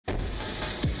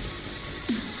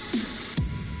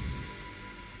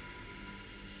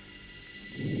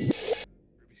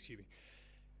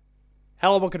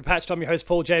Hello, welcome to Patched. I'm your host,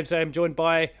 Paul James. I'm joined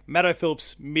by Matto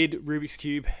Phillips, mid Rubik's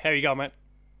Cube. How you going,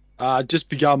 mate? Just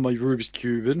begun my Rubik's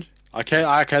Cubing. I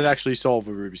can actually solve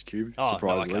a Rubik's Cube, Oh,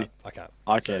 surprisingly. no, I can't.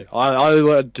 I can. I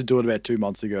learned to do it about 2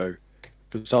 months ago.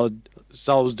 Because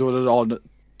I was doing it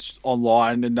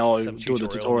online and now I'm doing a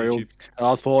tutorial. And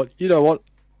I thought, you know what?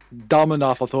 Dumb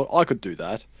enough, I thought I could do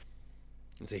that.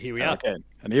 And so here we are.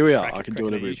 And here we are. I can do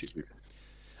it in Rubik's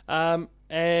Cube.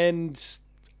 And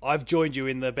I've joined you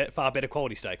in the far better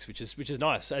quality stakes, which is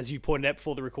nice. As you pointed out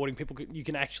before the recording, you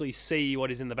can actually see what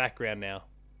is in the background now,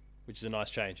 which is a nice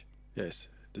change. Yes.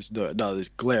 There's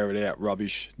glaring out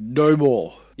rubbish. No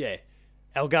more. Yeah.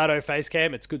 Elgato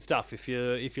Facecam, it's good stuff. If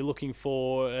you're looking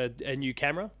for a new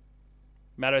camera,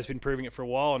 Matto's been proving it for a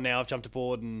while, and now I've jumped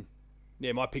aboard, and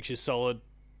yeah, my picture's solid.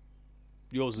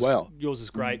 Yours is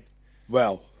great.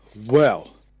 Well,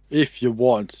 if you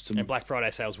want some... And Black Friday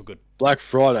sales were good. Black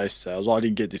Friday sales. I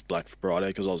didn't get this Black Friday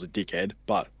because I was a dickhead,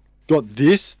 but got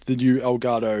this, the new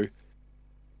Elgato.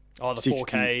 Oh, the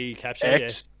 4K capture.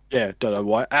 X. Yeah, don't know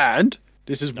why. And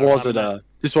this wasn't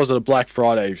a Black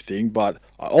Friday thing, but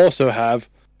I also have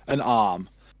an arm.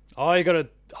 Oh, you got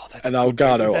that's an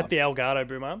Elgato. Is that the Elgato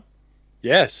boom arm?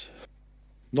 Yes.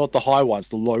 Not the high one, it's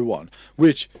the low one.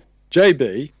 Which,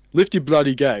 JB, lift your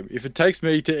bloody game. If it takes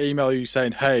me to email you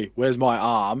saying, hey, where's my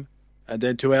arm? And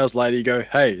then 2 hours later you go,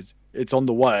 hey, it's on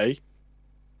the way.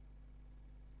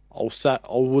 I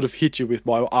would have hit you with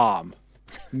my arm.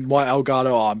 My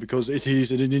Elgato arm, because it is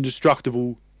an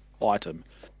indestructible item.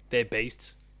 They're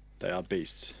beasts. They are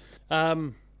beasts.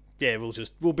 Yeah,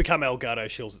 we'll become Elgato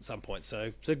shills at some point.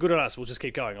 So good on us. We'll just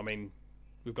keep going. I mean,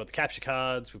 we've got the capture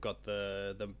cards, we've got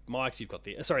the mics, you've got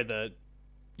the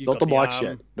not the mics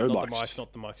yet. No mics.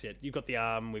 Not the mics yet. You've got the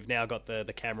arm. We've now got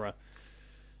the camera.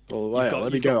 Well,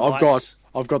 let me go.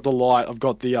 I've got the light. I've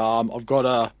got the arm. I've got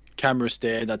a camera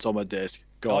stand that's on my desk.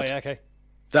 Oh yeah, okay.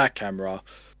 That camera.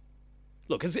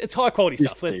 Look, it's high quality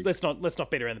stuff. Let's not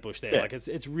beat around the bush there. Yeah. Like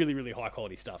it's really really high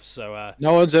quality stuff. So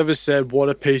no one's ever said what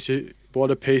a piece of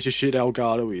shit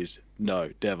Elgato is.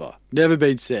 No, never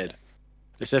been said,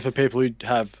 except for people who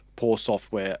have poor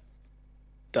software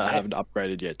that haven't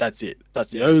upgraded yet. That's it. That's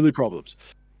the only problems.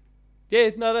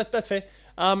 Yeah, no, that's fair.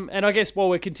 And I guess while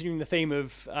we're continuing the theme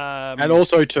of and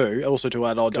also to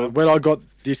add on to it, when I got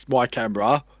my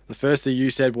camera, the first thing you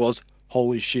said was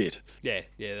 "Holy shit!" Yeah,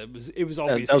 it was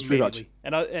obvious immediately.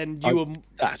 And you were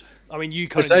that. I mean, you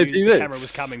kind of knew the camera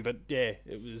was coming, but yeah,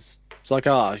 it was. It's like,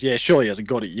 surely he hasn't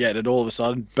got it yet, and all of a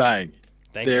sudden, bang!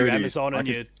 Thank you, Amazon, and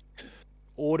you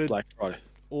ordered Black Friday.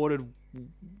 Ordered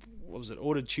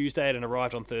Tuesday and it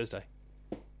arrived on Thursday.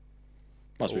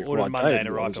 Must be ordered Monday and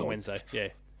arrived on Wednesday. Yeah.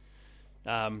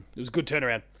 It was a good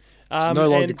turnaround. It's no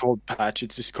longer called Patch,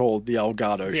 it's just called the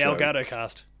Elgato Show. The Elgato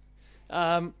Cast.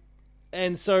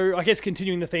 And so I guess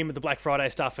continuing the theme of the Black Friday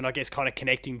stuff and I guess kind of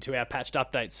connecting to our patched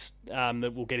updates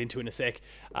that we'll get into in a sec,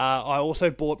 I also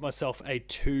bought myself a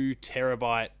 2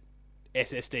 terabyte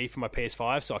SSD for my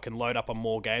PS5 so I can load up on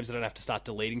more games. I don't have to start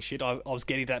deleting shit. I was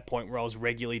getting to that point where I was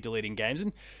regularly deleting games,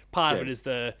 and part of it is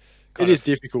the... It is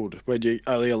difficult when you're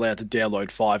only allowed to download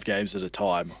 5 games at a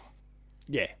time.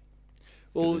 Yeah.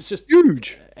 Well, it's just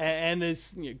huge. And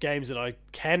there's games that I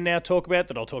can now talk about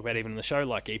that I'll talk about even in the show,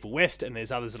 like Evil West, and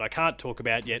there's others that I can't talk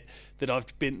about yet that I've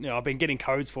been getting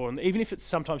codes for, and even if it's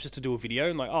sometimes just to do a video,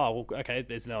 and like, oh, well, okay,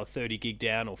 there's another 30 gig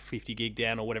down or 50 gig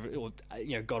down or whatever, or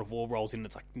God of War rolls in,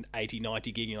 it's like 80,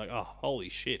 90 gig, and you're like, oh, holy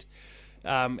shit.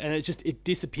 And it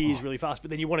disappears really fast, but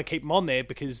then you want to keep them on there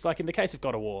because, like in the case of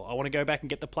God of War, I want to go back and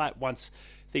get the plat once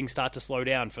things start to slow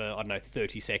down for, I don't know,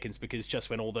 30 seconds, because just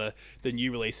when all the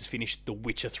new releases finish, The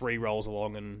Witcher 3 rolls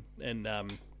along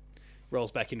and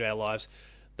rolls back into our lives.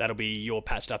 That'll be your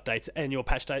patched updates and your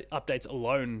patched updates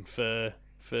alone for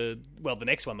the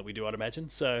next one that we do, I'd imagine.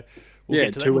 So we'll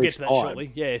get to that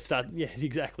shortly. Yeah,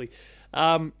 exactly.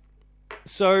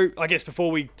 So I guess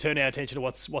before we turn our attention to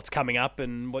what's coming up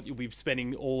and what you'll be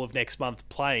spending all of next month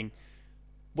playing,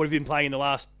 what have you been playing in the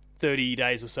last 30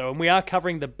 days or so? And we are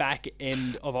covering the back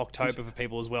end of October for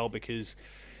people as well, because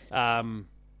it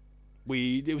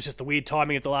was just the weird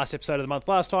timing of the last episode of the month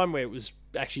last time, where it was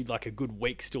actually like a good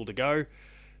week still to go.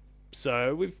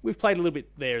 So we've played a little bit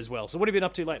there as well. So what have you been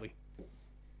up to lately?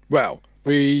 Well,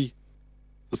 the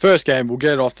first game,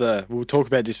 we'll talk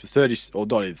about this for 30, or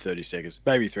not even 30 seconds,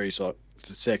 maybe 30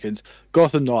 seconds.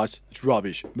 Gotham Knights, it's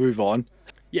rubbish. Move on.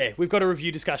 Yeah, we've got a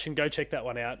review discussion. Go check that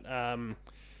one out.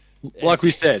 Like we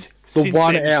said, the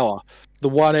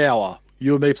 1 hour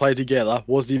you and me played together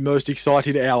was the most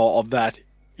exciting hour of that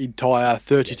entire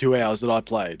 32 hours that I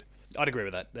played. I'd agree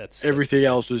with that. Everything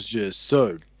else was just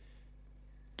so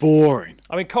boring.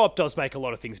 I mean, co-op does make a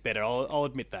lot of things better. I'll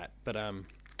admit that, but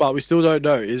But we still don't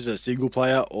know. Is it a single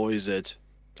player or is it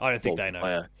I don't think they know.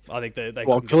 player? I think they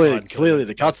Well, couldn't clearly, decide clearly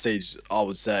the cutscenes, I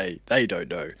would say, they don't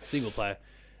know. single player.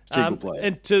 Single player.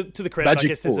 And to the credit, Magic I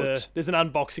guess bullets. there's an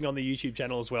unboxing on the YouTube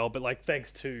channel as well. But like,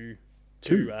 thanks to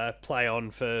Play On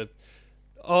for.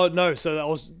 Oh no! So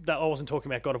that I wasn't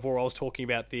talking about God of War. I was talking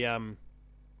about the No.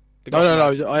 Gotham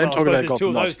Knights. I am Well, talking about suppose there's two Gotham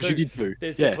of Knights. those You too. did two.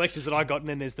 There's Yeah. the collectors that I got, and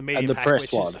then there's the medium the pack, press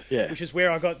which one. Yeah. which is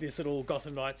where I got this little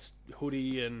Gotham Knights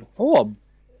hoodie and Oh, a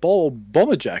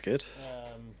bomber jacket.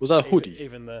 Was that a hoodie?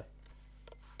 Even the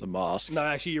mask. no,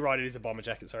 actually, you're right. It is a bomber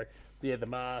jacket. Sorry. Yeah, the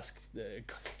mask.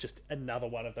 Just another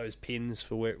one of those pins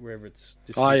for wherever it's.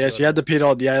 Oh, yes, you had the pin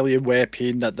on the Alienware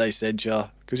pin that they sent you.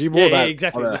 Because you wore Yeah, that.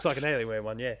 exactly. It looks like an Alienware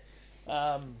one, yeah.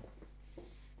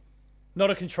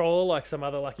 Not a controller like some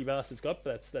other lucky bastards got,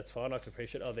 but that's fine. I can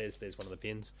appreciate. Oh, there's one of the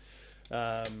pins.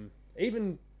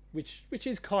 Even which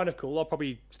is kind of cool. I'll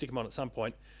probably stick them on at some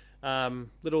point.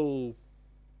 Little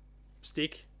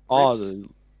stick. Oh, grips.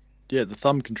 the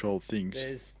thumb control things.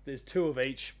 There's two of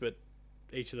each, but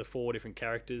each of the 4 different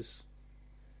characters.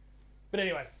 But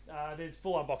anyway, there's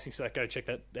full unboxing, so go check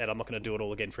that out. I'm not going to do it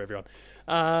all again for everyone.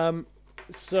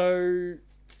 So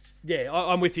yeah,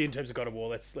 I'm with you in terms of God of War.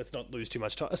 Let's not lose too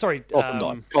much time. Sorry, Gotham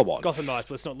Knights. Come on. Gotham Knights.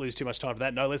 Let's not lose too much time to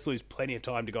that. No, let's lose plenty of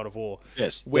time to God of War.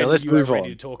 Yes. When let's you move are on.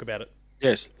 ready to talk about it.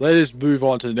 Yes, let us move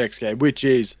on to the next game, which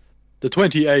is the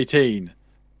 2018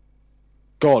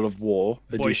 God of War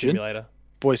Boy edition. Simulator.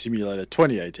 Boy Simulator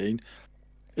 2018.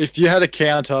 If you had a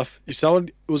counter, if someone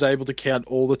was able to count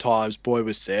all the times Boy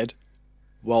was said,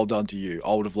 well done to you.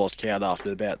 I would have lost count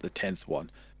after about the 10th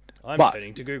one. I'm But-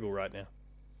 turning to Google right now.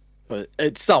 But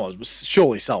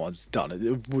surely someone's done it.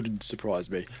 It wouldn't surprise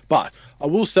me. But I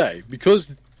will say, because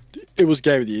it was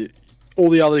Game of the Year, all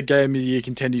the other Game of the Year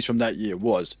contenders from that year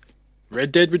was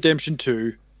Red Dead Redemption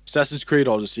 2, Assassin's Creed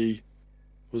Odyssey,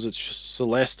 was it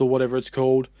Celeste or whatever it's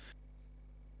called,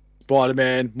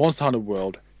 Spider-Man, Monster Hunter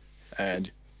World, and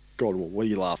God of War. What are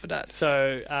you laughing at?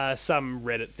 So some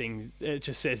Reddit thing, it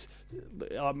just says,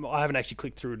 I haven't actually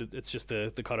clicked through it. It's just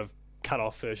the kind of cut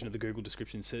off version of the Google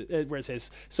description where it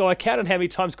says, so I counted how many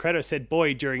times Kratos said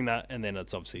boy during that, and then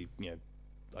it's obviously,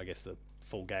 I guess the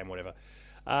full game, whatever.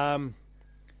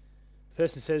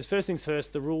 Person says, first things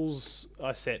first, the rules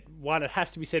I set. 1, it has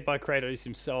to be said by Kratos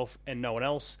himself and no one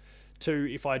else. 2,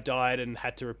 if I died and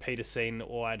had to repeat a scene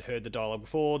or I'd heard the dialogue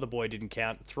before, the boy didn't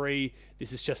count. 3,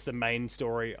 this is just the main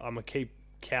story. I'm going to keep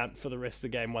count for the rest of the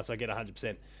game once I get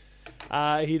 100%.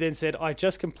 He then said, I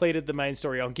just completed the main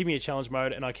story on Give Me a Challenge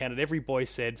mode, and I counted every boy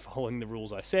said following the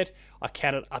rules I set. I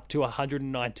counted up to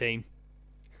 119.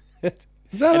 And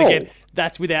again,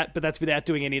 that's without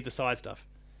doing any of the side stuff.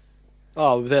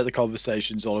 Oh, without the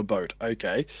conversations on a boat.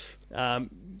 Okay.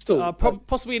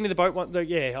 Possibly any of the boat one.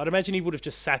 Yeah, I'd imagine he would have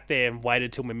just sat there and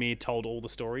waited till Mimir told all the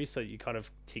stories, so you kind of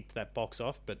ticked that box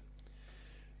off. But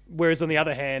whereas on the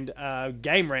other hand,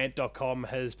 GameRant.com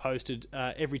has posted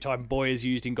every time boy is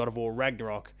used in God of War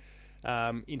Ragnarok,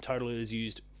 in total it is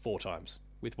used 4 times,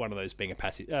 with one of those being a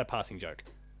passing joke.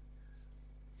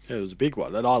 It was a big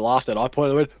one, and I laughed at it. I pointed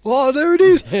and went, oh, there it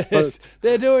is! But,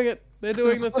 They're doing it. They're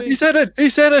doing the thing. He said it! He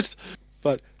said it!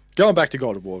 But going back to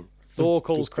God of War. Thor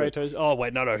calls Kratos. Oh,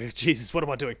 wait, no. Jesus, what am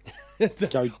I doing?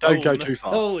 Don't go too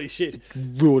far. Holy shit.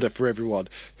 Ruined it for everyone.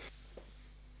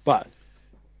 But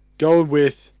going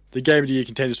with the Game of the Year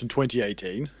contenders from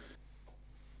 2018,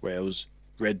 where it was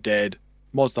Red Dead,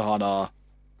 Monster Hunter,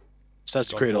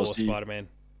 Assassin's Creed Odyssey. Spider-Man.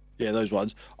 Yeah, those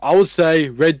ones. I would say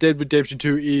Red Dead Redemption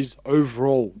 2 is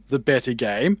overall the better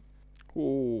game.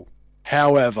 Ooh.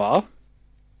 However,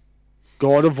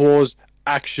 God of War's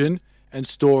action and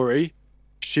story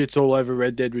shits all over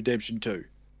Red Dead Redemption 2.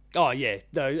 Oh, yeah.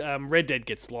 No, Red Dead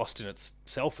gets lost in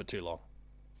itself for too long.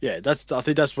 Yeah, I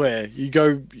think that's where you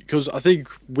go, because I think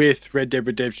with Red Dead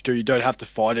Redemption 2, you don't have to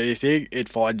fight anything. It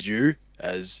finds you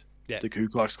as the Ku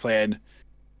Klux Klan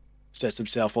sets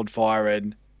himself on fire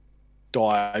and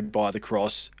died by the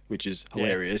cross, which is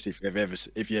hilarious if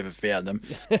you ever found them.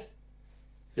 It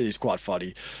is quite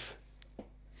funny.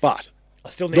 But I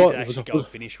still need to actually go and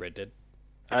finish Red Dead.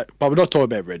 But we're not talking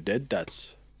about Red Dead.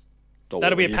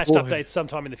 That'll be a patched update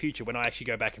sometime in the future when I actually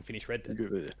go back and finish Red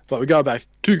Dead. But we go back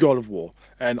to God of War,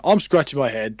 and I'm scratching my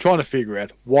head trying to figure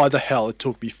out why the hell it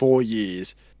took me 4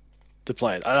 years to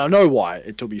play it. And I know why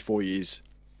it took me 4 years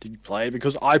to play it,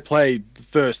 because I played the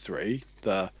first 3,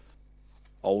 the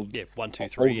old 1, 2,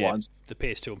 3 ones, the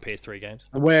PS2 and PS3 games.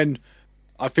 And when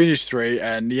I finished 3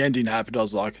 and the ending happened, I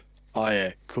was like, oh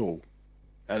yeah, cool.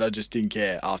 And I just didn't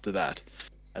care after that.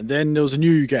 And then there was a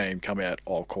new game come out,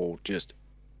 called just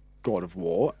God of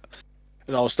War.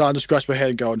 And I was starting to scratch my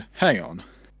head and going, hang on.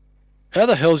 How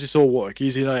the hell does this all work?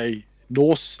 He's in a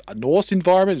Norse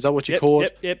environment. Is that what you call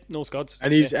it? Yep. Norse gods.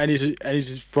 And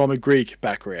he's from a Greek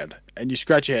background. And you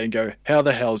scratch your head and go, how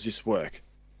the hell does this work?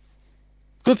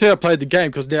 Good thing I played the game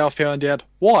because now I found out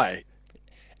why.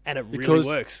 And it really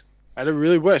works. And it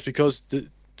really works because,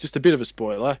 just a bit of a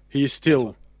spoiler, he is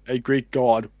still a Greek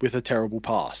god with a terrible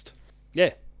past.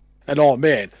 Yeah. And oh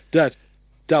man, that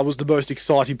was the most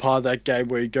exciting part of that game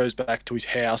where he goes back to his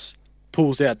house,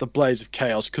 pulls out the Blades of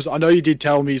Chaos. Because I know you did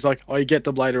tell me, he's like, oh, you get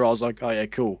them later. I was like, oh yeah,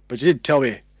 cool. But you didn't tell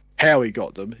me how he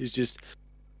got them. He's just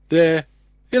there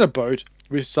in a boat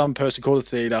with some person called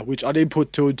Athena, which I didn't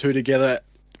put two and two together.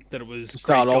 That it was to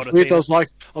start off with. I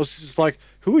was just like,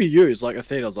 who are you? It's like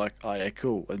Athena. I was like, oh yeah,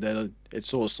 cool. And then it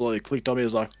sort of slowly clicked on me. I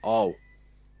was like, oh,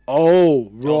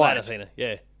 right. Athena,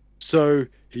 yeah. So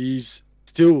he's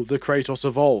still the Kratos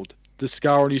of old. The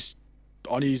scar on his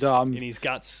in his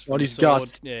guts,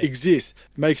 exists.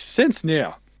 Makes sense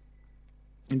now.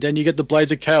 And then you get the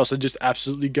Blades of Chaos and just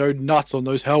absolutely go nuts on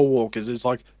those Hellwalkers. It's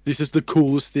like, this is the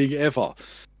coolest thing ever.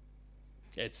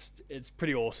 It's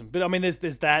pretty awesome. But I mean, there's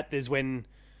that. There's when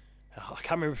I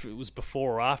can't remember if it was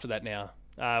before or after that now,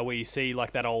 where you see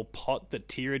like that old pot that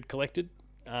Tyr had collected.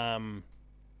 That's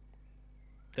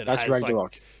has,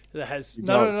 Ragnarok. That has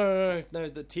no.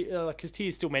 Because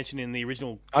Tyr's still mentioned in the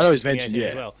original. I know he's mentioned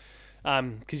as well.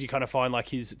 Because you kind of find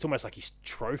like it's almost like his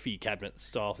trophy cabinet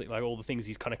style thing, like all the things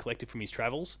he's kind of collected from his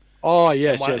travels. Oh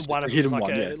yes, one of hidden it's like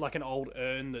one, like an old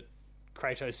urn that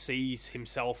Kratos sees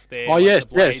himself there. Oh yes,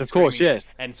 of course, yes.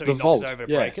 And so he knocks it over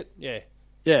to break it. Yeah.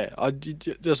 Yeah, I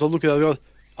just look at it and go,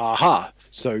 aha,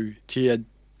 so Tyr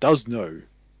does know.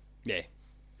 Yeah.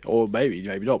 Or maybe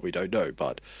not, we don't know,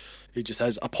 but he just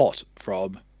has a pot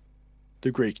from the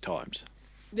Greek times.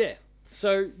 Yeah.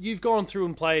 So you've gone through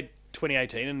and played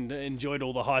 2018 and enjoyed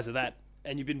all the highs of that,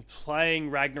 and you've been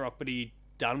playing Ragnarok, but are you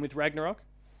done with Ragnarok?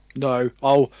 No.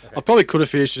 I probably could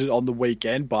have finished it on the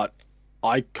weekend, but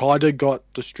I kind of got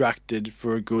distracted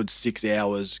for a good 6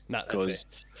 hours. No, that's fair.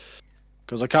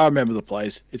 Because I can't remember the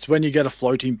place. It's when you get a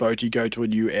floating boat, you go to a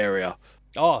new area.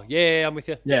 Oh, yeah, I'm with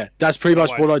you. Yeah, that's pretty much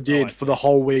what I did for the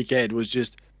whole weekend, was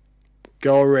just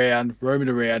go around, roaming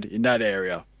around in that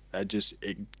area, and just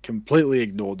completely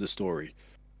ignored the story.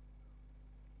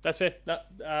 That's fair.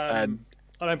 I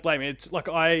don't blame you. It's like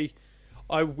I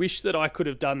wish that I could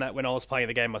have done that when I was playing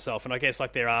the game myself. And I guess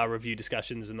like there are review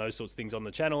discussions and those sorts of things on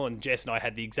the channel. And Jess and I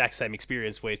had the exact same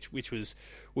experience, which was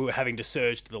we were having to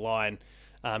surge to the line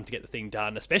to get the thing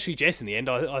done. Especially Jess in the end.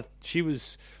 She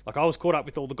was like, I was caught up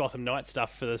with all the Gotham Knights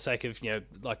stuff for the sake of, you know,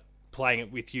 like playing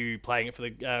it with you, playing it for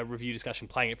the review discussion,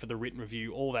 playing it for the written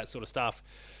review, all that sort of stuff.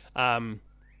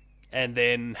 And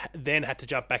then had to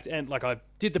jump back to, and like I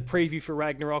did the preview for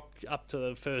Ragnarok up to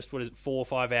the first 4 or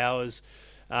 5 hours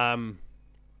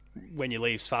when you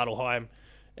leave Svartalheim,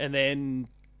 and then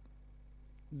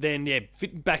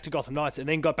back to Gotham Knights, and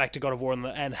then got back to God of War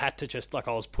and had to just like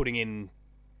I was putting in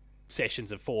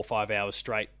sessions of 4 or 5 hours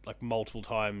straight, like multiple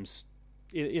times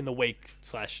in the week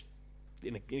 /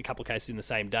 in a couple of cases in the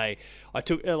same day. I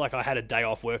took I had a day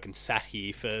off work and sat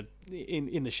here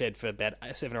in the shed for about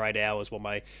 7 or 8 hours while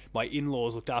my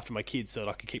in-laws looked after my kids so that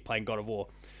I could keep playing God of War,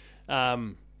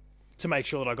 to make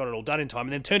sure that I got it all done in time.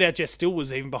 And then it turned out Jess still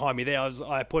was even behind me there.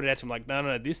 I pointed out to him like,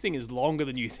 no, this thing is longer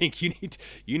than you think. You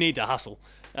need to hustle.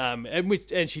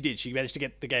 And she did. She managed to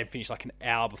get the game finished like an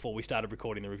hour before we started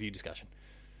recording the review discussion.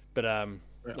 But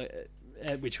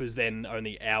which was then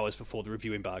only hours before the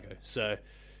review embargo. So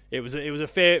it was a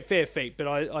fair feat, but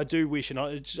I do wish, and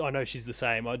I know she's the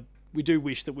same. We do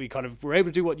wish that we kind of were able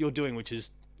to do what you're doing, which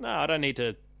is I don't need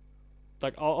to.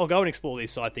 Like I'll go and explore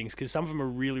these side things because some of them are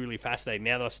really, really fascinating.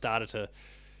 Now that I've started to,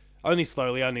 only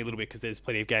slowly, only a little bit, because there's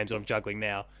plenty of games that I'm juggling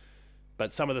now.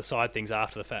 But some of the side things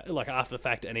after the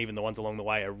fact, and even the ones along the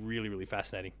way are really, really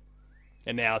fascinating.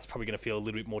 And now it's probably going to feel a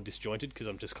little bit more disjointed because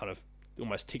I'm just kind of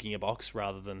almost ticking a box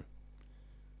rather than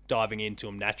diving into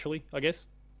them naturally, I guess.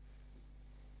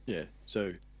 Yeah,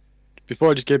 so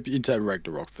before I just get into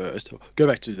Ragnarok first, I'll go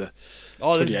back to the...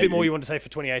 Oh, there's a bit more you want to say for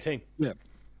 2018. Yeah.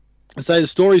 I say the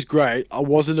story's great. I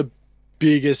wasn't the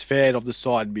biggest fan of the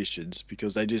side missions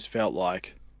because they just felt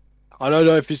like... I don't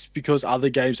know if it's because other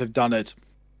games have done it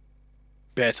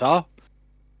better.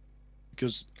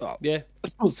 Because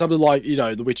something like,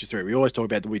 The Witcher 3. We always talk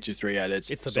about The Witcher 3 and its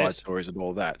the side best. Stories and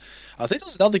all that. I think there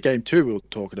was another game too we were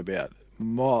talking about.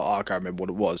 I can't remember what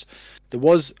it was. There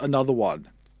was another one.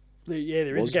 Yeah,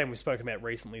 there is a game we've spoken about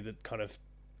recently that kind of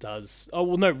does. Oh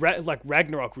well, no,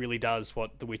 Ragnarok really does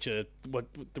what The Witcher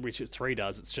 3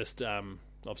 does. It's just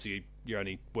obviously you're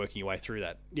only working your way through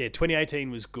that. Yeah,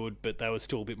 2018 was good, but they were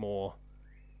still a bit more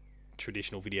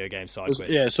traditional video game side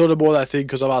quests. Yeah, sort of more that thing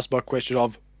because I've asked my question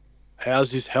of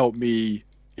how's this helped me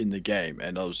in the game,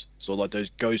 and I was sort of like those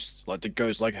ghosts, like the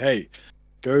ghost, like, hey,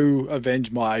 go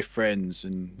avenge my friends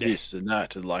and this and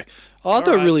that, and like, I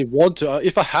don't really want to.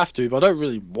 If I have to, but I don't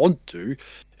really want to.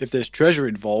 If there's treasure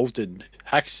involved and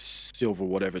Hacksilver,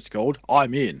 whatever it's called,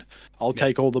 I'm in. I'll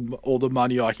take all the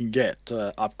money I can get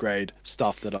to upgrade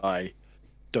stuff that I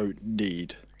don't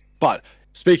need. But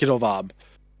speaking of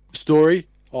story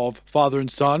of father and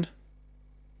son,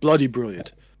 bloody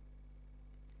brilliant,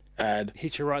 and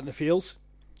hit you right in the feels.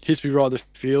 Hits me right in the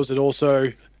feels, and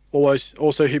also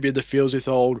hit me in the feels with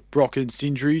old Brock and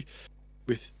Sindri,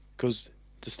 because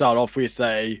to start off with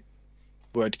they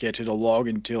weren't getting along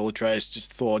until Atreus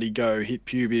just thought he'd go hit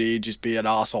puberty and just be an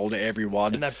asshole to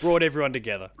everyone. And that brought everyone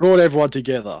together.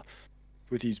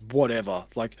 With his whatever.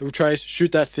 Like, Atreus,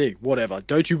 shoot that thing. Whatever.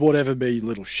 Don't you whatever me,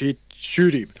 little shit.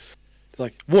 Shoot him.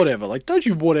 Like, whatever. Like, don't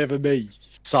you whatever me,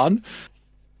 son.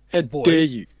 How dare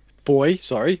you? Boy.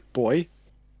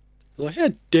 Like,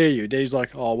 how dare you? And he's like,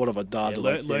 oh, what have I done?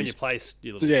 Yeah, learn your place,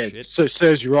 you little shit. So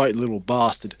serves you right, you little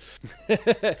bastard.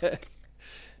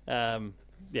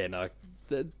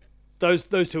 Those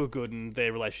two are good, and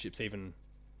their relationship's even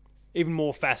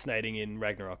more fascinating in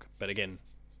Ragnarok. But again,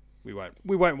 we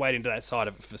won't wade into that side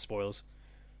of it for spoilers.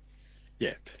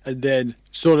 Yeah, and then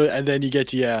you get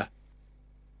to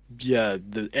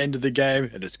the end of the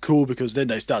game, and it's cool because then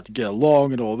they start to get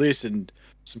along and all this, and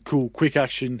some cool quick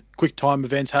time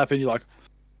events happen. You're like,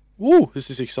 woo, this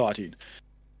is exciting.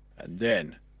 And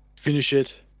then finish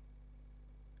it.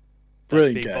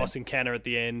 Brilliant big game. boss encounter at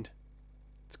the end.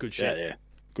 It's good shit. Yeah,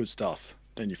 good stuff.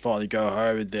 Then you finally go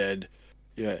home, and then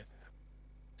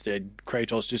then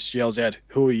Kratos just yells out,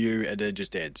 "Who are you?" and then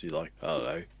just ends. You're like, I don't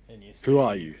know. And you who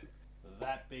are you?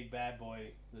 That big bad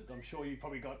boy. I'm sure you've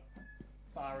probably got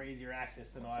far easier access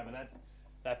than I, but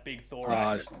that big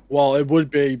thorax. Well, it would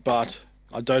be, but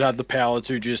I don't have the power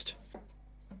to just.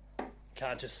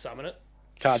 Can't just summon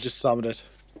it.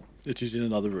 It is in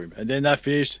another room, and then that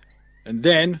finished, and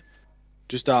then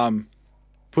just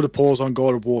put a pause on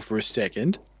God of War for a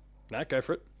second. No, go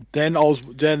for it. Then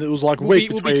it was like a week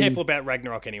between... We'll be careful about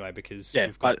Ragnarok anyway, because... Yeah,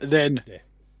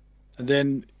 and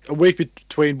then a week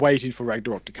between waiting for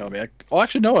Ragnarok to come out. I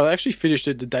actually finished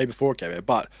it the day before it came out,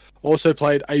 but also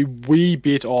played a wee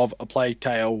bit of A Plague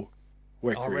Tale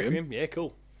Requiem. Oh, Requiem? Yeah,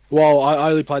 cool. Well, I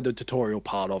only played the tutorial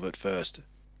part of it first.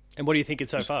 And what do you think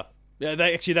it's so far? Yeah,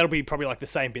 that'll be probably like the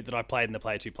same bit that I played in the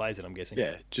Player 2 plays it, I'm guessing.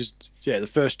 Yeah, the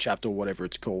first chapter, or whatever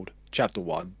it's called. Chapter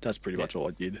 1. That's pretty much all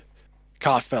I did.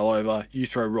 Cart fell over, you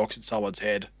throw rocks at someone's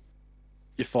head,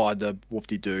 you find them,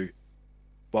 whoop-de-doo.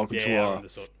 Welcome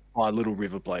to my little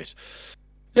river place.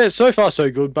 Yeah, so far so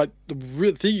good, but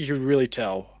the thing you can really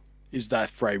tell is that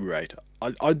frame rate.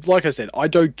 I like I said, I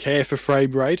don't care for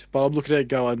frame rate, but I'm looking at it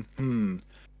going,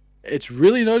 it's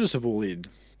really noticeable in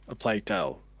A Plague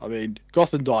Tale. I mean,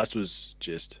 Gotham Knights was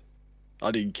just... I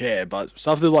didn't care, but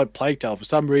something like Plague Tale, for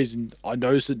some reason, I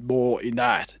noticed it more in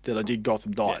that than I did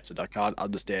Gotham Knights, and I can't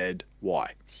understand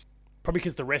why. Probably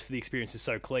because the rest of the experience is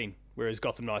so clean, whereas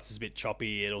Gotham Knights is a bit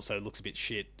choppy, it also looks a bit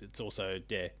shit. It's also,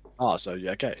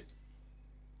 okay.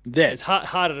 Then it's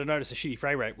harder to notice a shitty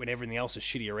frame rate when everything else is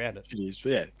shitty around it. It is,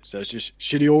 yeah. So it's just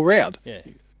shitty all round. Yeah.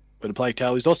 But A Plague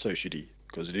Tale is not so shitty,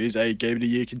 because it is a Game of the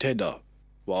Year contender.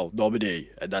 Well, nominee,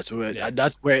 and that's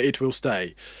where it will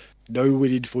stay. No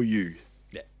winning for you.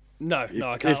 No,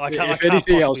 I can't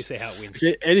possibly see how it wins.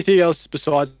 Anything else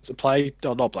besides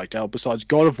not Plague Tale, besides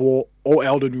God of War or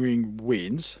Elden Ring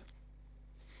wins,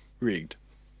 rigged.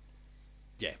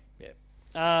 Yeah.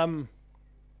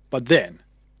 But then,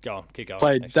 keep going.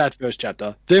 Played that first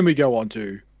chapter, then we go on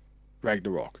to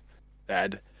Ragnarok.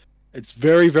 And it's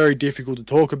very, very difficult to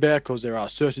talk about because there are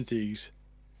certain things,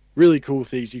 really cool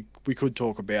things we could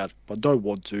talk about, but don't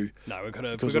want to. No, we're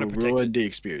gonna ruin the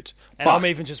experience. And I'm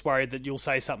even just worried that you'll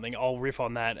say something, I'll riff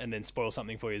on that, and then spoil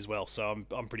something for you as well. So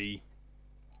I'm pretty.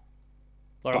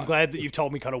 I'm glad that you've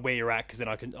told me kind of where you're at, because then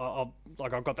I've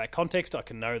got that context. I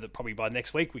can know that probably by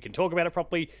next week we can talk about it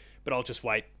properly. But I'll just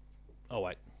wait. I'll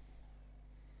wait.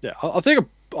 Yeah, I think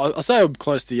I say I'm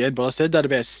close to the end, but I said that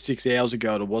about 6 hours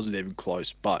ago, and it wasn't even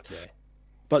close. But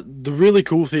the really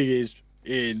cool thing is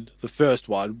in the first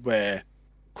one where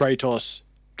Kratos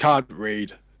can't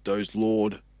read those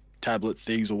Lord tablet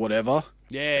things or whatever.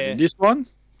 Yeah. And in this one,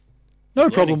 no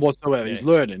problem whatsoever. Yeah. He's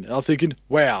learning. And I'm thinking,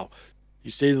 wow, you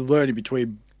see the learning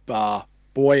between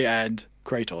Boy and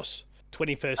Kratos.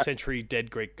 21st century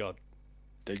dead Greek god.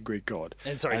 Dead Greek god.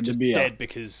 And sorry, just dead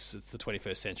because it's the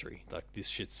 21st century. Like, this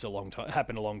shit's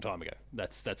happened a long time ago.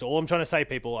 That's all I'm trying to say,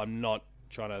 people. I'm not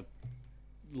trying to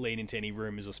lean into any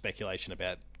rumors or speculation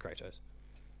about Kratos.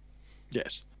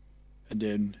 Yes. And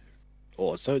then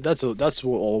Or so that's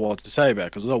what all I wanted to say about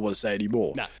because I don't want to say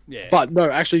anymore. Nah, yeah. But no,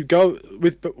 actually, go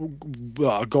with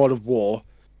God of War.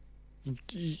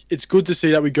 It's good to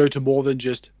see that we go to more than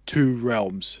just 2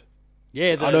 realms.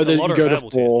 Yeah, I know the that lot you are go to available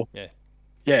to you. 4. Yeah.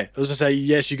 Yeah, I was gonna say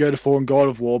yes, you go to 4 in God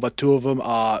of War, but 2 of them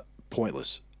are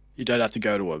pointless. You don't have to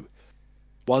go to them.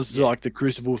 One's Yeah. like the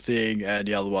Crucible thing, and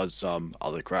the other one's some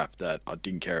other crap that I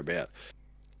didn't care about.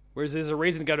 Whereas there's a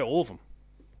reason to go to all of them.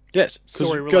 Yes, 'cause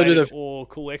Story you go to related the or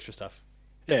cool extra stuff.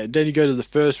 yeah, then you go to the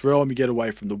first realm, you get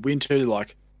away from the winter.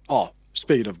 Like, oh,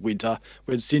 speaking of winter,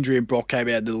 when Sindri and Brock came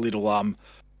out in the little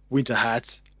winter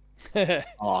hats,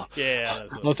 oh, Yeah,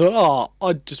 I thought, oh,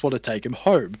 I just want to take him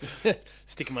home.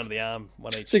 stick them under the arm,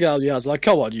 one each. Stick out the eyes, like,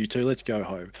 come on, you two, let's go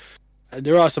home. And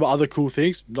there are some other cool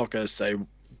things. I'm not going to say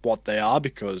what they are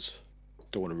because I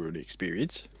don't want to ruin the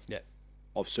experience. Yeah.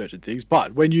 Of certain things.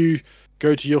 But when you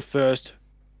go to your first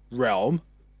realm,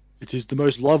 it is the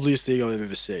most loveliest thing I've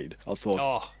ever seen. I thought,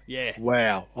 Oh, yeah.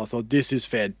 wow, I thought this is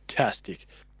fantastic.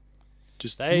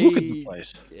 Just They look at the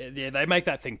place. Yeah, they make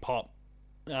that thing pop.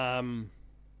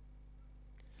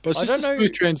 But it's I just don't a know-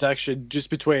 smooth transaction just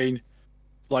between,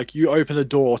 like, you open a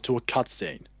door to a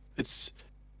cutscene. It's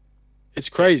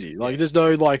crazy. Like, yeah. there's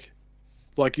no, like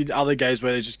in other games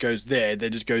where it just goes there,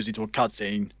 then just goes into a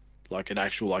cutscene, like an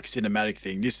actual, like, cinematic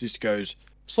thing. This just goes,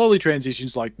 slowly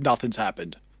transitions like nothing's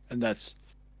happened. And that's,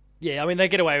 Yeah, I mean they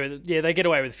get away with it. Yeah, they get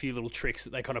away with a few little tricks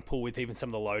that they kind of pull with even some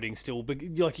of the loading still. But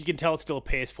like you can tell it's still a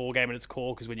PS4 game at its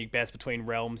core because when you bounce between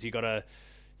realms, you gotta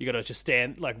just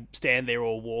stand there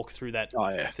or walk through that oh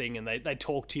yeah. thing, and they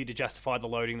talk to you to justify the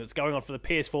loading that's going on for the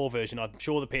PS4 version. I'm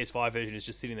sure the PS5 version is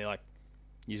just sitting there like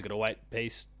you just gotta wait,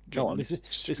 peace. Go on. This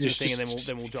is the thing, and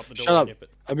then we'll drop the door. Shut up. on you, but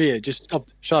Amir, just stop.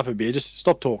 Shut up, Amir. Just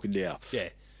stop talking now. yeah,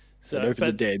 So open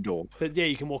the damn door. But yeah,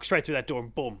 you can walk straight through that door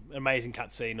and boom, amazing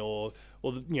cutscene, or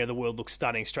the world looks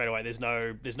stunning straight away. There's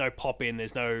no pop in,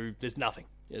 there's nothing.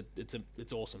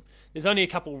 It's awesome. There's only a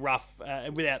couple rough,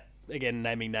 and without again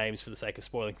naming names for the sake of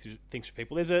spoiling things for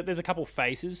people. There's a couple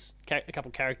faces, a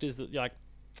couple characters that you're like,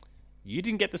 you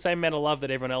didn't get the same amount of love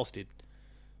that everyone else did.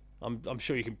 I'm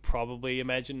sure you can probably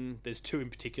imagine. There's 2 in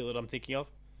particular that I'm thinking of.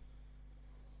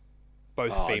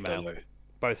 Both Oh, I female. don't know.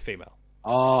 Both female.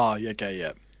 Oh, yeah, okay,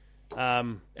 yeah.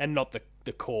 And not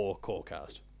the core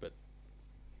cast, but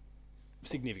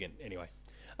significant anyway.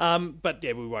 But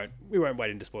yeah, we won't wade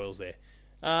into spoils there.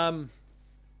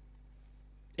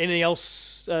 Anything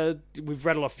else? We've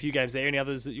rattled off a few games there. Any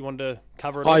others that you wanted to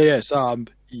cover? At Oh all? yes.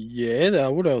 Yeah.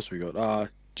 What else we got?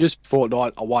 Just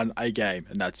Fortnite. I won a game,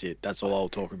 and that's it. That's all I'll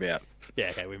talk about.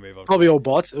 Yeah. Okay, we move on. Probably all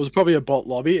bots. It was probably a bot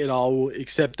lobby, and I'll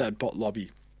accept that bot lobby.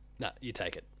 Nah, you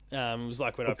take it. It was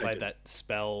like when I'll I played take it. that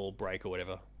spell break or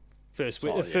whatever. First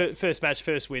Oh, yeah. first match,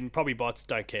 first win. Probably bots.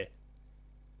 Don't care.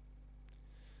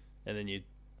 And then you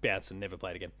bounce and never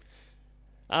play it again.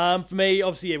 For me,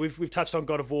 obviously, yeah, we've touched on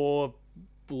God of War.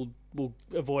 We'll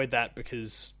avoid that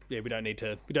because yeah, we don't need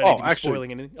to be actually-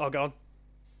 spoiling anything. Oh, go on.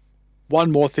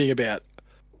 One more thing about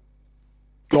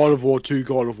God of War 2,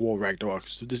 God of War Ragnarok.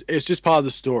 So it's just part of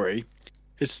the story.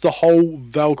 It's the whole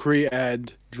Valkyrie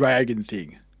and dragon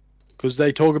thing. Because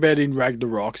they talk about in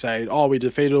Ragnarok saying, oh, we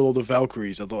defeated all the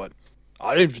Valkyries. I thought,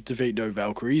 I didn't defeat no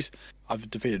Valkyries. I've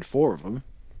defeated 4 of them.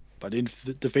 But I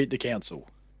didn't defeat the council.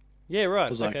 Yeah, right.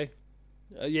 was like- Okay.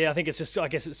 Yeah, I think it's just. I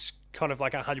guess it's kind of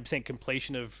like 100%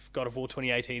 completion of God of War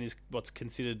 2018 is what's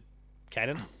considered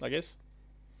canon. I guess.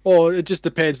 Or it just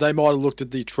depends. They might have looked at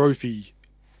the trophy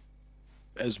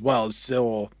as well.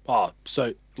 So,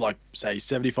 like, say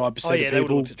 75% Oh yeah, of they would have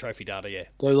people. looked at trophy data. Yeah.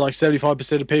 So, like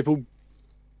 75% of people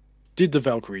did the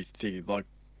Valkyrie thing. Like,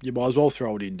 you might as well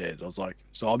throw it in there. I was like,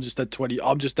 so I'm just that 20.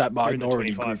 I'm just that You're in the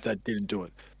minority 25. group that didn't do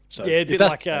it. So Yeah, a if bit that's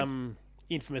like the case-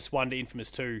 Infamous 1 to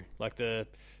Infamous 2. Like the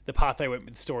path they went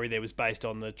with the story there was based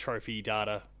on the trophy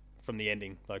data from the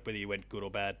ending, like whether you went good or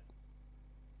bad.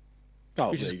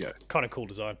 Oh, Which there is you go. kind of cool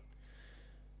design.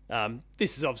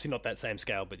 This is obviously not that same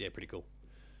scale, but yeah, pretty cool.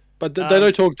 But they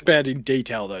don't talk about it in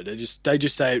detail though. They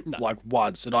just say it No. like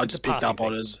once, and I It's a just picked passing up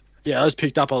on thing. it. I just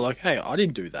picked up on like, hey, I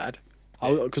didn't do that,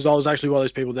 because I was actually one of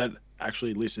those people that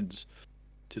actually listens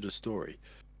to the story.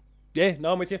 Yeah,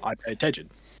 no, I'm with you. I pay attention.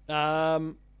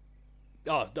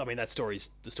 Oh, I mean the story's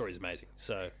amazing.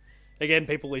 So, again,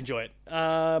 people enjoy it.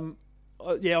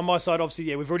 Yeah, on my side, obviously,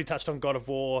 yeah, we've already touched on God of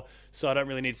War, so I don't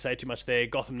really need to say too much there.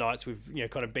 Gotham Knights, we've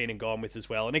kind of been and gone with as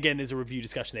well. And again, there's a review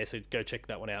discussion there, so go check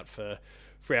that one out for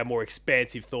our more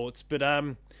expansive thoughts. But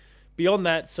beyond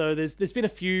that, so there's been a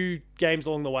few games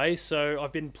along the way. So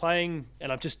I've been playing,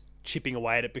 and I'm just chipping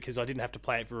away at it because I didn't have to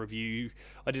play it for review.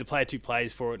 I did a player 2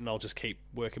 plays for it, and I'll just keep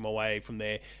working my way from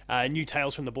there. New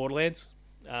Tales from the Borderlands.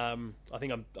 I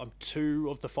think I'm 2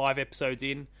 of the 5 episodes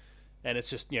in. and it's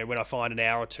just when I find an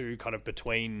hour or two kind of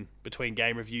between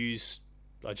game reviews,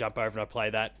 I jump over and I play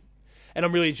that, and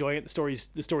I'm really enjoying it. The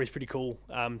story's pretty cool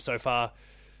so far.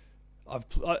 I've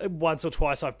once or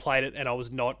twice I've played it and I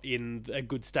was not in a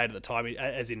good state at the time,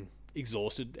 as in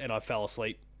exhausted, and I fell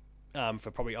asleep I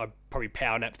probably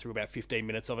power napped through about 15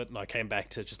 minutes of it, and I came back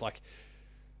to just like,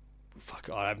 fuck,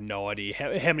 I have no idea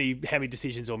how many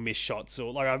decisions or missed shots,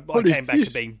 or like I came back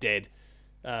to being dead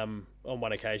on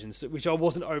one occasion, which I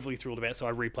wasn't overly thrilled about, so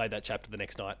I replayed that chapter the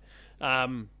next night.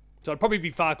 So I'd probably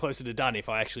be far closer to done if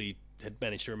I actually had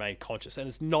managed to remain conscious, and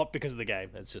it's not because of the game,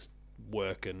 it's just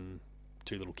work and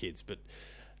two little kids, but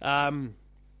I'm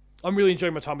really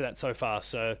enjoying my time with that so far,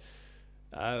 so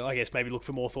I guess maybe look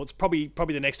for more thoughts. Probably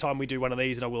the next time we do one of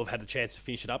these, and I will have had the chance to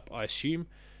finish it up, I assume.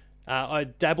 I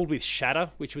dabbled with Shatter,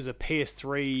 which was a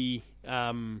PS3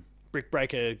 Brick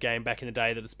Breaker game back in the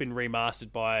day that it's been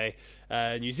remastered by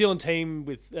a New Zealand team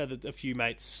with a few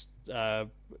mates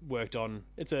worked on.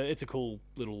 It's a cool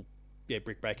little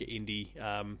Brick Breaker indie,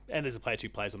 and there's a player 2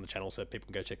 plays on the channel, so people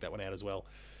can go check that one out as well.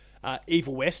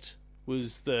 Evil West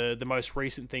was the most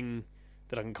recent thing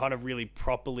that I can kind of really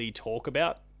properly talk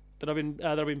about that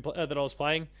I was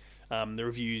playing. The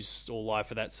review's all live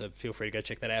for that, so feel free to go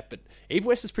check that out. But Evil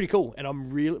West is pretty cool, and I'm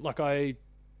really like I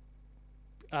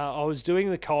was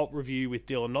doing the co-op review with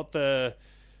Dylan, not the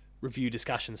review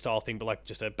discussion style thing, but like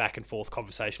just a back and forth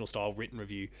conversational style written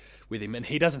review with him. And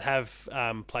he doesn't have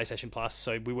PlayStation Plus,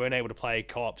 so we weren't able to play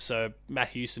co-op. So Matt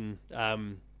Hewson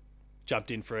jumped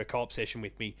in for a co-op session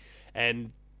with me,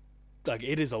 and like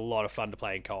it is a lot of fun to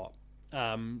play in co-op.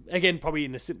 Again, probably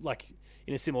in a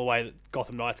similar way that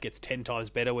Gotham Knights gets 10 times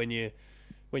better when you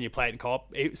play it in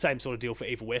co-op. Same sort of deal for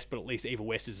Evil West, but at least Evil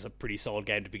West is a pretty solid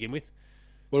game to begin with.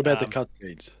 What about the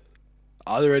cutscenes?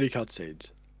 Are there any cutscenes?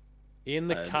 In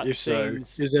the cutscenes, if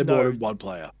so, is there more than one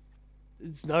player?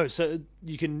 No, so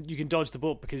you can dodge the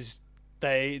bullet because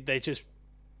they just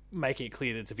make it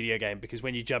clear that it's a video game, because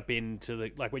when you jump into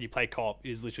when you play co-op, it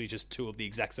is literally just two of the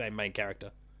exact same main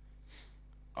character.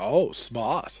 Oh,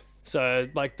 smart. So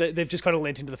like they've just kind of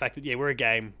lent into the fact that we're a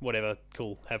game, whatever,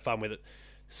 cool, have fun with it.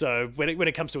 So when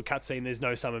it comes to a cutscene, there's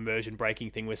no some immersion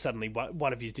breaking thing where suddenly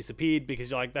one of you's disappeared,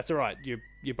 because you're like, that's all right,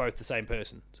 you're both the same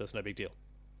person, so it's no big deal.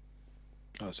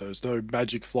 Oh, so there's no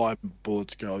magic flying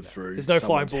bullets going through. There's no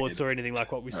flying bullets or anything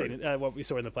like what we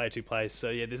saw in the player 2 plays. So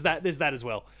yeah, there's that as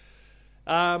well.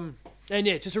 And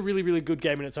yeah, just a really, really good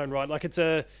game in its own right. Like it's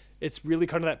really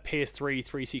kind of that PS3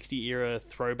 360 era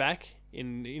throwback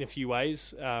in a few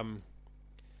ways.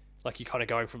 Like you're kind of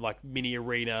going from like mini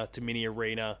arena to mini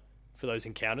arena for those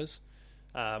encounters.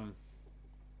 But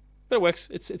it works.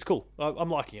 It's cool. I'm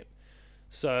liking it.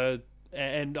 So,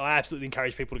 and I absolutely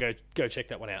encourage people to go check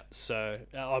that one out. So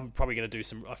I'm probably going to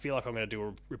do I feel like I'm going to do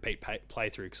a repeat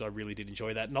playthrough, because I really did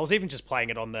enjoy that. And I was even just playing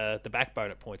it on the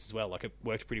backbone at points as well. Like it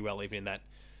worked pretty well even in that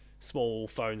small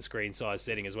phone screen size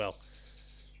setting as well.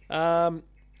 I've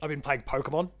been playing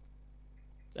Pokemon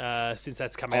since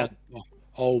that's come out.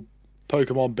 Oh,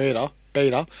 Pokemon beta.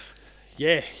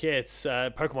 Yeah, it's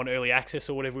Pokemon Early Access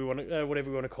or whatever we want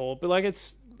to call it. But like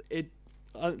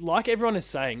like everyone is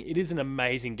saying, it is an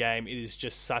amazing game. It is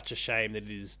just such a shame that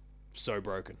it is so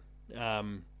broken.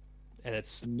 And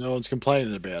no one's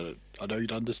complaining about it. I know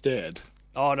you'd understand.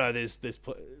 Oh no, there's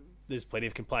plenty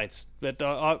of complaints, but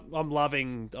I'm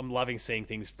loving seeing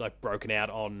things like broken out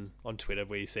on Twitter,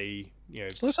 where you see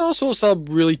So I saw some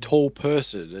really tall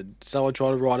person and someone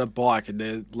trying to ride a bike and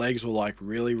their legs were like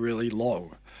really, really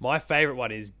long. My favourite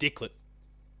one is Dicklet.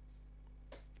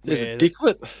 There's a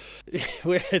Dicklet?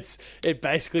 Where it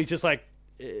basically just like,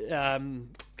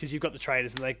 because you've got the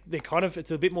trainers and they're kind of,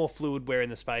 it's a bit more fluid where in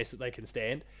the space that they can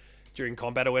stand during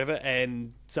combat or whatever,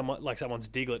 and someone's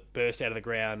Diglett burst out of the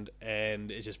ground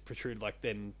and it just protruded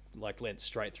leant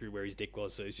straight through where his dick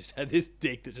was, so he just had this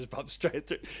dick that just popped straight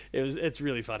through. It's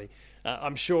really funny.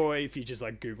 I'm sure if you just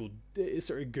like Google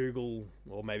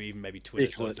or maybe Twitter,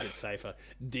 Dicklet. so it's a bit safer,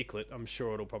 Dicklet, I'm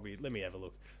sure it'll probably, let me have a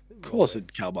look. Of course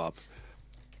it'd come up.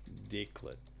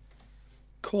 Dicklet.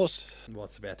 Of course.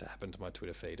 What's about to happen to my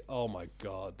Twitter feed? Oh my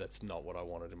god, that's not what I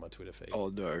wanted in my Twitter feed. Oh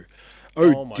no.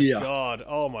 Oh my dear. god.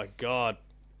 Oh my god.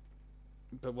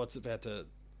 But what's about to...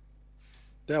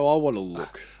 Now I want to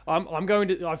look.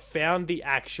 I found the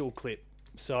actual clip,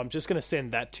 so I'm just going to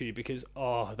send that to you, because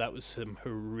that was some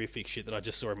horrific shit that I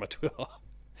just saw in my Twitter.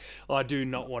 I do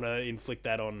not want to inflict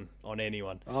that on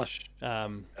anyone.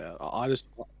 I'm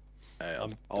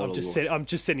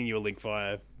just sending you a link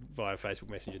via Facebook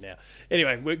Messenger now.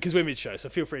 Anyway, because we're mid-show, so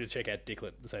feel free to check out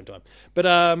Dicklet at the same time. But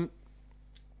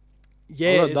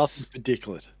yeah, I've got nothing for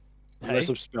Dicklet, unless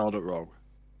I've spelled it wrong.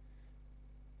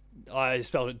 I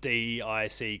spelled it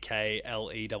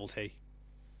DickleT.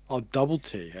 Oh, double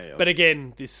T. Hey, But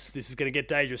again, this is going to get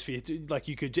dangerous for you. Like,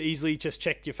 you could easily just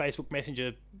check your Facebook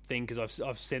Messenger thing because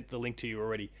I've sent the link to you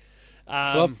already.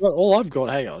 all I've got.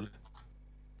 Hang on.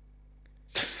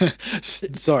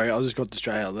 Sorry, I just got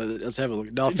distracted. Let's have a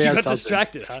look. No, I you found got something.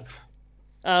 distracted, huh?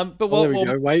 But Oh, there we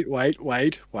go. Wait.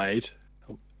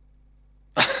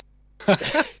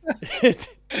 I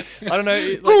don't know.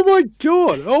 Like, Oh my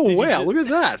god! Oh Did you wow! ju- Look at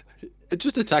that! It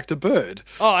just attacked a bird.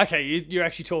 oh, okay. You're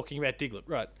actually talking about Diglett,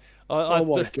 right? Oh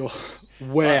my god! I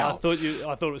Wow! thought it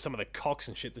was some of the cocks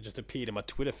and shit that just appeared in my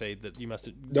Twitter feed that you must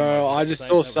have. No, I just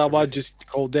saw someone just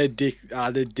called their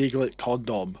Diglett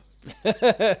condom.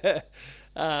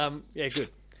 Yeah, good.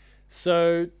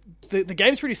 So the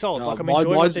game's pretty solid. No, Like, I'm enjoying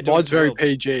what they're doing. mine's with the very world.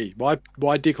 PG. My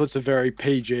Diglets are very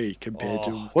PG compared to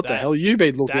Oh, what the that- hell you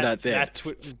been looking at there.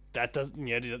 That doesn't,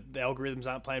 the algorithms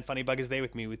aren't playing funny buggers there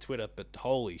with me with Twitter, but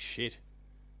holy shit,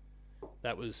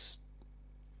 that was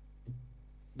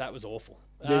awful.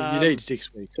 You need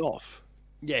 6 weeks off.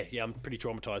 Yeah, I'm pretty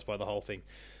traumatized by the whole thing.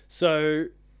 So,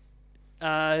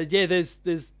 yeah, there's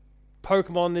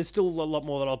Pokemon. There's still a lot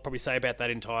more that I'll probably say about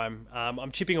that in time.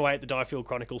 I'm chipping away at the Diefield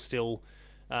Chronicles still,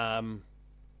 and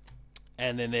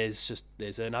then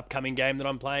there's an upcoming game that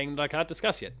I'm playing that I can't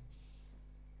discuss yet.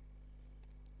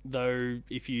 Though,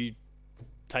 if you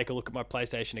take a look at my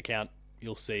PlayStation account,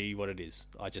 you'll see what it is.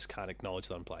 I just can't acknowledge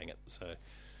that I'm playing it. So,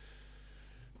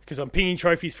 because I'm pinging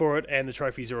trophies for it, and the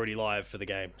trophies are already live for the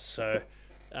game. So,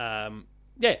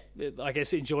 yeah, I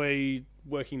guess enjoy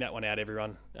working that one out,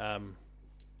 everyone.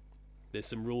 There's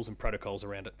some rules and protocols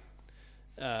around it.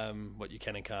 What you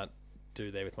can and can't do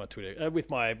there with my Twitter,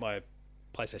 with my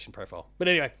PlayStation profile. But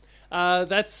anyway,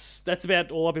 that's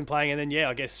about all I've been playing. And then, yeah,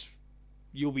 I guess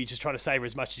you'll be just trying to savor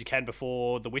as much as you can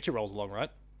before The Witcher rolls along, right?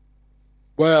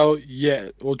 Well, yeah.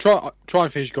 We'll try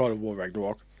and finish God of War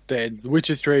Ragnarok. Then The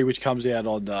Witcher 3, which comes out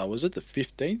on was it the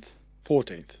 15th,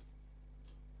 14th? I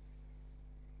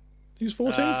think it's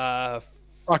 14th.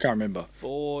 I can't remember.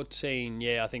 14.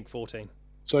 Yeah, I think 14.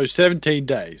 So 17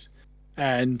 days.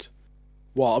 And,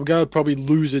 well, I'm going to probably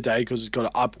lose a day because it's got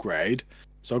to upgrade.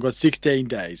 So I've got 16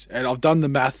 days. And I've done the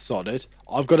maths on it.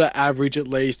 I've got to average at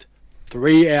least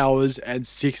 3 hours and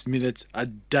 6 minutes a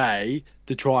day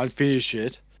to try and finish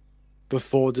it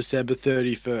before December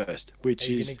 31st, which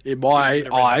is, in my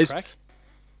eyes,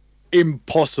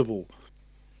 impossible.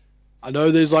 I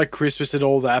know there's like Christmas and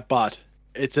all that, but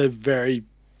it's a very...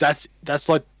 That's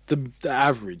like the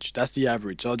average. That's the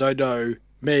average. So I don't know...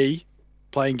 Me,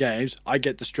 playing games, I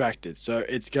get distracted, so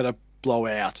it's gonna blow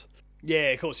out.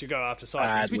 Yeah, of course, you go after side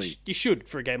things, Badly. which you should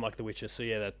for a game like The Witcher. So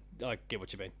yeah, I get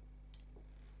what you mean.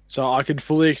 So I can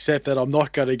fully accept that I'm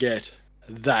not gonna get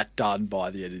that done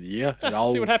by the end of the year, and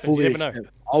I'll See what happens, you never know.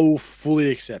 I'll fully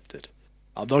accept it.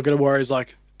 I'm not gonna worry. It's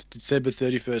like December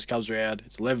 31st comes around,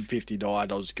 it's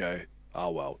 11:59. I'll just go, oh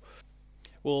well.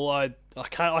 Well, I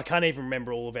can't even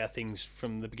remember all of our things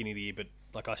from the beginning of the year, but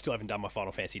like, I still haven't done my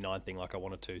Final Fantasy 9 thing like I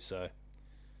wanted to, so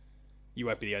you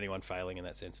won't be the only one failing in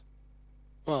that sense.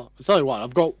 Well, it's only one.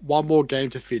 I've got one more game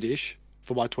to finish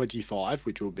for my 25,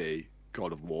 which will be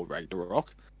God of War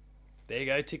Ragnarok. There you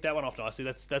go, tick that one off nicely.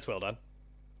 That's well done.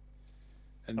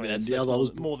 And I mean, then that's the other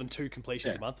was more than 2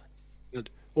 completions a month.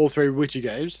 all 3 Witcher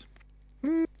games.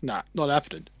 Nah, not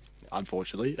happening.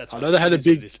 Unfortunately, That's I fine. know they had It is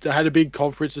what it is. a big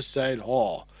conference saying,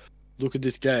 "Oh, look at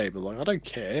this game." I'm like, I don't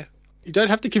care. You don't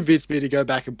have to convince me to go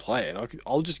back and play it.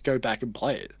 I'll just go back and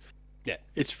play it. Yeah,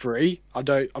 It's free. I've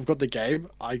got the game.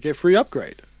 I get free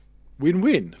upgrade.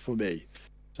 Win-win for me.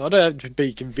 So I don't have to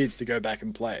be convinced to go back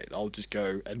and play it. I'll just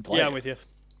go and play it. yeah, I'm with you.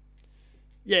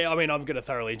 Yeah, I mean, I'm going to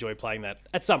thoroughly enjoy playing that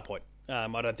at some point. I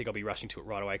don't think I'll be rushing to it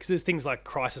right away because there's things like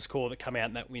Crisis Core that come out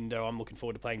in that window. I'm looking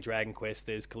forward to playing Dragon Quest.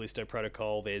 There's Callisto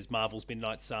Protocol. There's Marvel's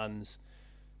Midnight Suns,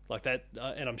 like that.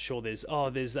 And I'm sure there's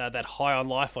that High on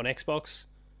Life on Xbox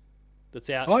that's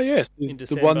out. Oh yes, in the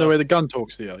one December. where the gun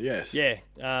talks to you. Yes. Yeah.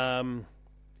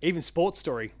 Even Sports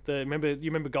Story. You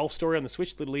remember Golf Story on the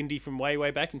Switch, little indie from way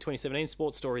back in 2017.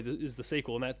 Sports Story is the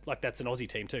sequel, and that's an Aussie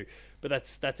team too. But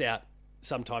that's out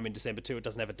sometime in December too. It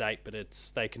doesn't have a date, but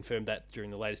they confirmed that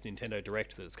during the latest Nintendo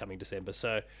Direct that it's coming December.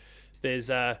 So there's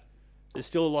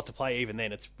still a lot to play even then.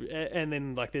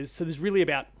 There's really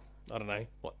about, I don't know,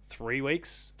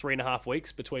 3.5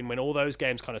 weeks between when all those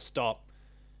games kind of stop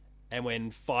and when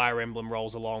Fire Emblem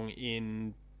rolls along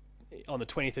on the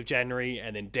 20th of January,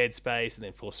 and then Dead Space, and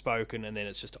then Forspoken, and then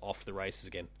it's just off to the races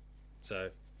again. So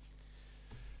It's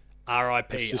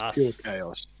R.I.P. just us. pure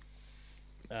chaos.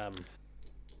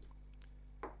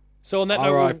 So on that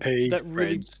R.I.P. note, that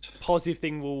really friends. positive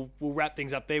thing will wrap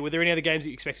things up there. Were there any other games that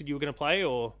you expected you were going to play,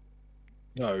 or?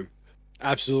 No,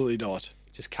 Absolutely not.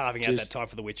 Just carving out Just that time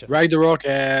for The Witcher. Ragnarok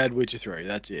and Witcher 3.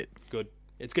 That's it. Good.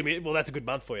 It's gonna be that's a good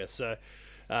month for you. So,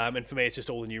 and for me, it's just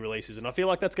all the new releases, and I feel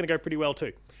like that's gonna go pretty well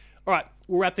too. All right,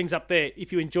 we'll wrap things up there.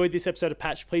 If you enjoyed this episode of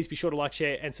Patch, please be sure to like,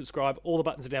 share, and subscribe. All the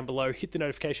buttons are down below. Hit the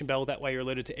notification bell. That way you're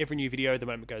alerted to every new video the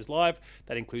moment it goes live.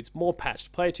 That includes more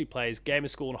Patched, Player 2 Plays, Gamer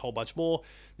School, and a whole bunch more.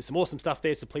 There's some awesome stuff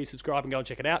there, so please subscribe and go and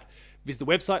check it out. Visit the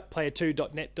website,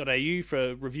 player2.net.au,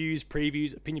 for reviews,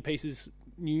 previews, opinion pieces,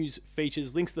 news,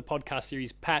 features, links to the podcast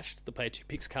series Patched, the Player 2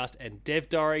 Pixcast, and Dev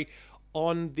Diary.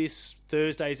 On this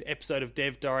Thursday's episode of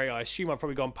Dev Diary, I assume I've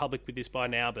probably gone public with this by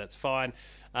now, but that's fine.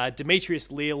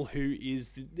 Demetrius Leal, who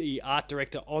is the art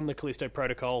director on the Callisto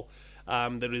Protocol,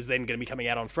 that is then going to be coming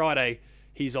out on Friday.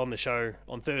 He's on the show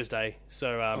on Thursday.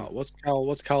 So,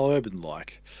 what's Carl Urban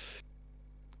like?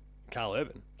 Carl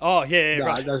Urban. Oh yeah, No,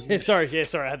 right. sorry,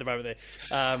 I had the moment there.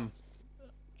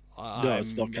 No,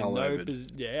 it's not Carl Urban.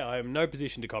 I am in no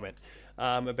position to comment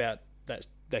about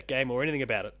that game or anything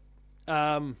about it.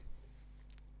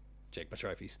 Check my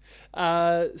trophies.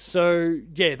 So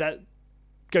yeah,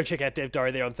 go check out Dev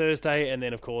Diary there on Thursday, and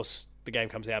then of course the game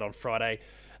comes out on Friday.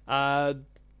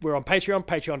 We're on Patreon,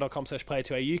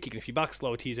 patreon.com/player2au, kicking a few bucks,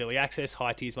 lower tiers early access,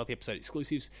 high tiers multi-episode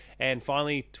exclusives, and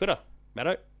finally Twitter.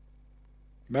 Matto?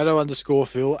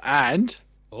 Matto_Phil and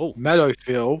Matto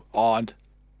Phil on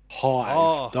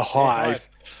Hive. The Hive.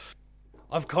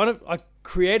 I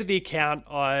created the account.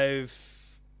 I've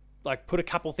put a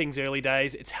couple things early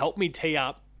days. It's helped me tee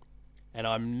up, and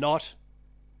I'm not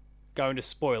going to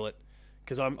spoil it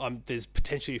because there's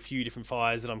potentially a few different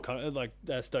fires that I'm kind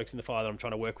of stokes in the fire that I'm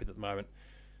trying to work with at the moment.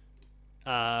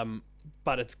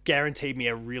 But it's guaranteed me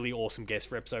a really awesome guest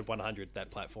for episode 100, that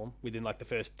platform. Within the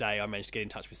first day, I managed to get in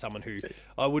touch with someone who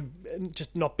I would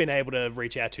just not been able to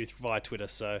reach out to via Twitter.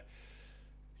 So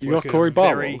you got Corey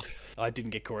Barlog. I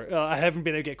didn't get Corey. I haven't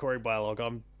been able to get Corey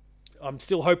Barlog. I'm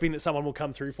still hoping that someone will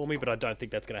come through for me, but I don't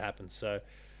think that's going to happen. So,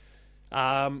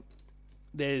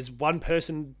 there's one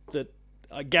person that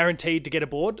I guaranteed to get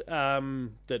aboard.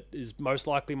 That is most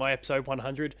likely my episode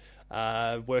 100.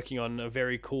 Working on a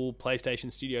very cool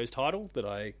PlayStation Studios title that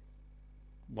I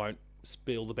won't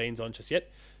spill the beans on just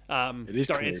yet. It's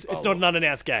not an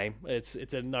unannounced game. It's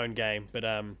a known game, but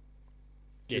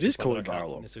it is Corey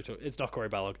Barlog. It's not Corey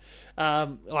Barlog.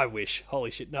 I wish.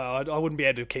 Holy shit! No, I wouldn't be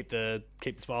able to keep the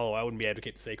smile away. I wouldn't be able to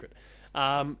keep the secret.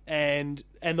 And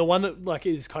the one that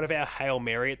is kind of our Hail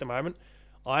Mary at the moment.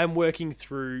 I am working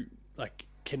through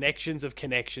connections of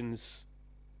connections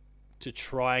to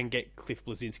try and get Cliff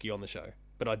Bleszinski on the show,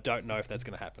 but I don't know if that's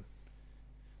going to happen.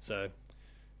 So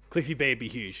Cliffy B would be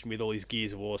huge with all his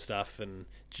Gears of War stuff and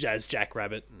Jazz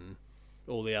Jackrabbit and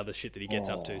all the other shit that he gets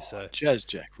up to. So Jazz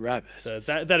Jackrabbit. So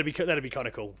that'd be kind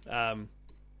of cool.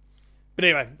 But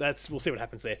anyway, we'll see what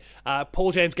happens there.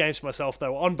 Paul James Games for myself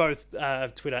though on both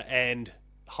Twitter and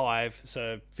Hive,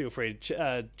 so feel free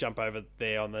to jump over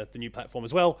there on the new platform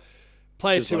as well.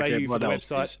 Player2au for the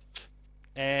website.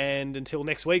 And until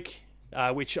next week,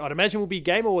 which I'd imagine will be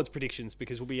Game Awards predictions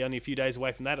because we'll be only a few days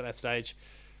away from that at that stage.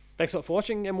 Thanks a lot for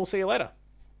watching, and we'll see you later.